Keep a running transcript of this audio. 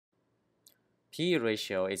PE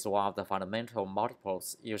ratio is one of the fundamental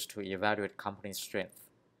multiples used to evaluate company strength.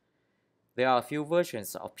 There are a few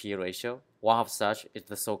versions of PE ratio. One of such is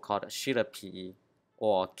the so-called Shiller PE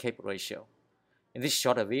or CAPE ratio. In this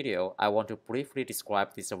short video, I want to briefly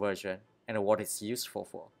describe this version and what it's useful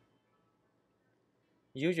for.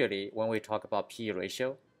 Usually, when we talk about PE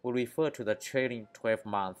ratio, we refer to the trailing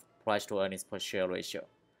 12-month price to earnings per share ratio.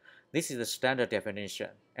 This is the standard definition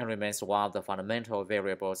and remains one of the fundamental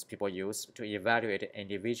variables people use to evaluate an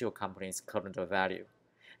individual company's current value.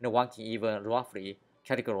 And one can even roughly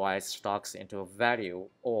categorize stocks into value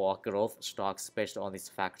or growth stocks based on this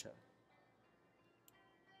factor.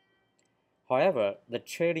 However, the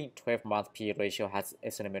trailing 12-month PE ratio has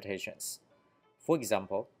its limitations. For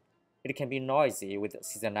example, it can be noisy with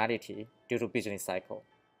seasonality due to business cycle.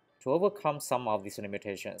 To overcome some of these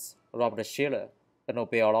limitations, Robert Shiller, a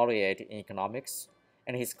Nobel laureate in economics,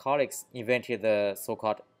 and his colleagues invented the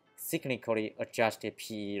so-called cyclically adjusted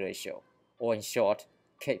PE ratio, or in short,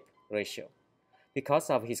 CAPE ratio. Because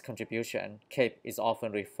of his contribution, CAPE is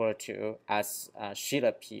often referred to as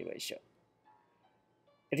Shiller PE ratio.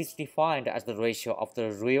 It is defined as the ratio of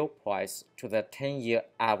the real price to the 10-year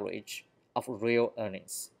average of real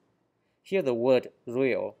earnings. Here the word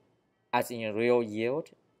real, as in real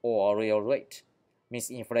yield or real rate, means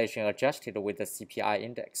inflation adjusted with the CPI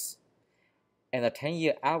index. And the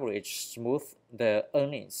 10-year average smooths the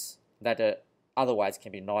earnings that otherwise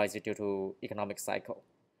can be noisy due to economic cycle.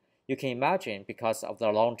 You can imagine, because of the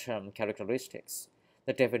long-term characteristics,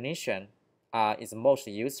 the definition is most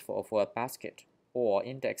useful for a basket or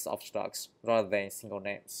index of stocks rather than single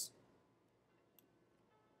names.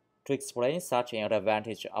 To explain such an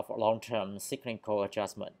advantage of long-term cyclical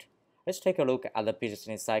adjustment, let's take a look at the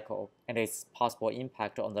business cycle and its possible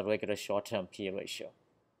impact on the regular short-term PE ratio.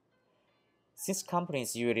 Since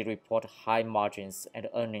companies usually report high margins and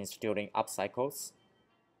earnings during up cycles,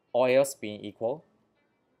 all else being equal,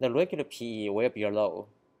 the regular PE will be low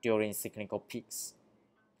during cyclical peaks,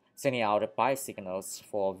 sending out buy signals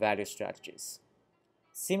for value strategies.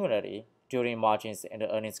 Similarly, during margins and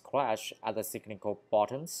earnings crash at the cyclical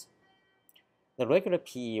bottoms, the regular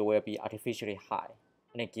PE will be artificially high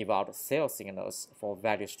and give out sell signals for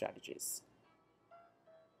value strategies.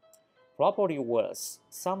 Probably worse,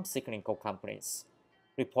 some cyclical companies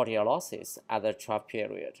reported losses at the trough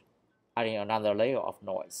period, adding another layer of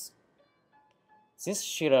noise. Since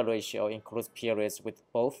Shiller ratio includes periods with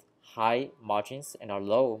both high margins and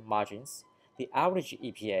low margins, the average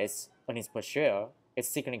EPS, earnings per share, is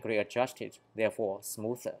cyclically adjusted, therefore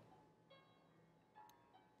smoother.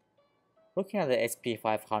 Looking at the S&P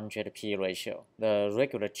 500 PE ratio, the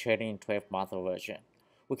regular trailing 12-month version,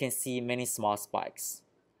 we can see many small spikes.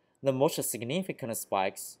 The most significant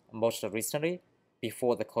spikes, most recently,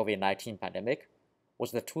 before the COVID-19 pandemic,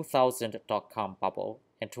 was the 2000 dot-com bubble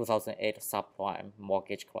and 2008 subprime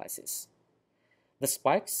mortgage crisis. The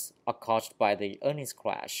spikes are caused by the earnings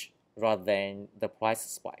crash rather than the price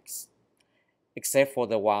spikes, except for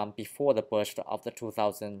the one before the burst of the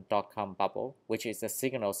 2000 dot-com bubble, which is a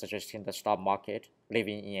signal suggesting the stock market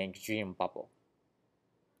living in an extreme bubble.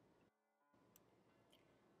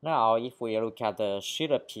 Now, if we look at the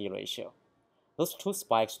Shiller PE ratio, those two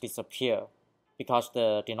spikes disappear because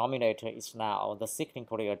the denominator is now the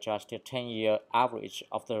cyclically adjusted 10-year average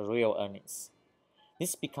of the real earnings.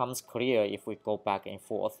 This becomes clear if we go back and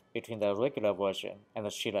forth between the regular version and the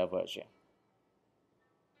Shiller version.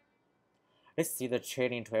 Let's see the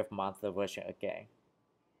trailing 12-month version again,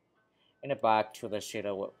 and back to the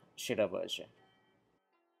Shiller version.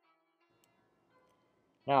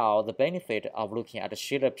 Now, the benefit of looking at the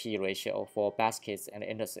Shiller PE ratio for baskets and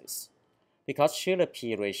indices. Because Shiller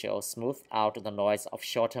PE ratio smooths out the noise of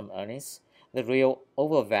short-term earnings, the real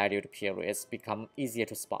overvalued periods become easier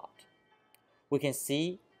to spot. We can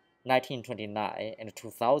see 1929 and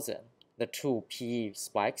 2000, the two PE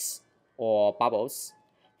spikes or bubbles,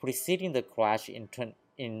 preceding the crash in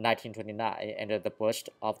 1929 and the burst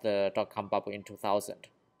of the dot-com bubble in 2000.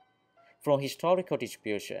 From historical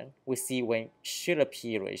distribution, we see when Shiller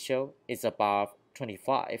PE ratio is above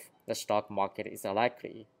 25, the stock market is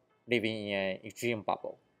likely living in an extreme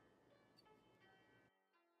bubble.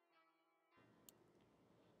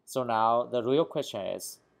 So now the real question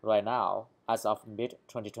is, right now, as of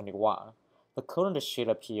mid-2021, the current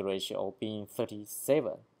Shiller PE ratio being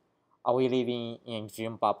 37, are we living in an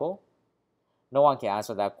extreme bubble? No one can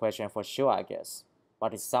answer that question for sure, I guess,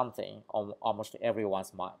 but it's something on almost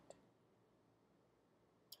everyone's mind.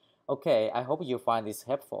 Okay, I hope you find this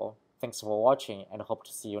helpful. Thanks for watching and hope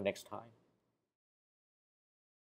to see you next time.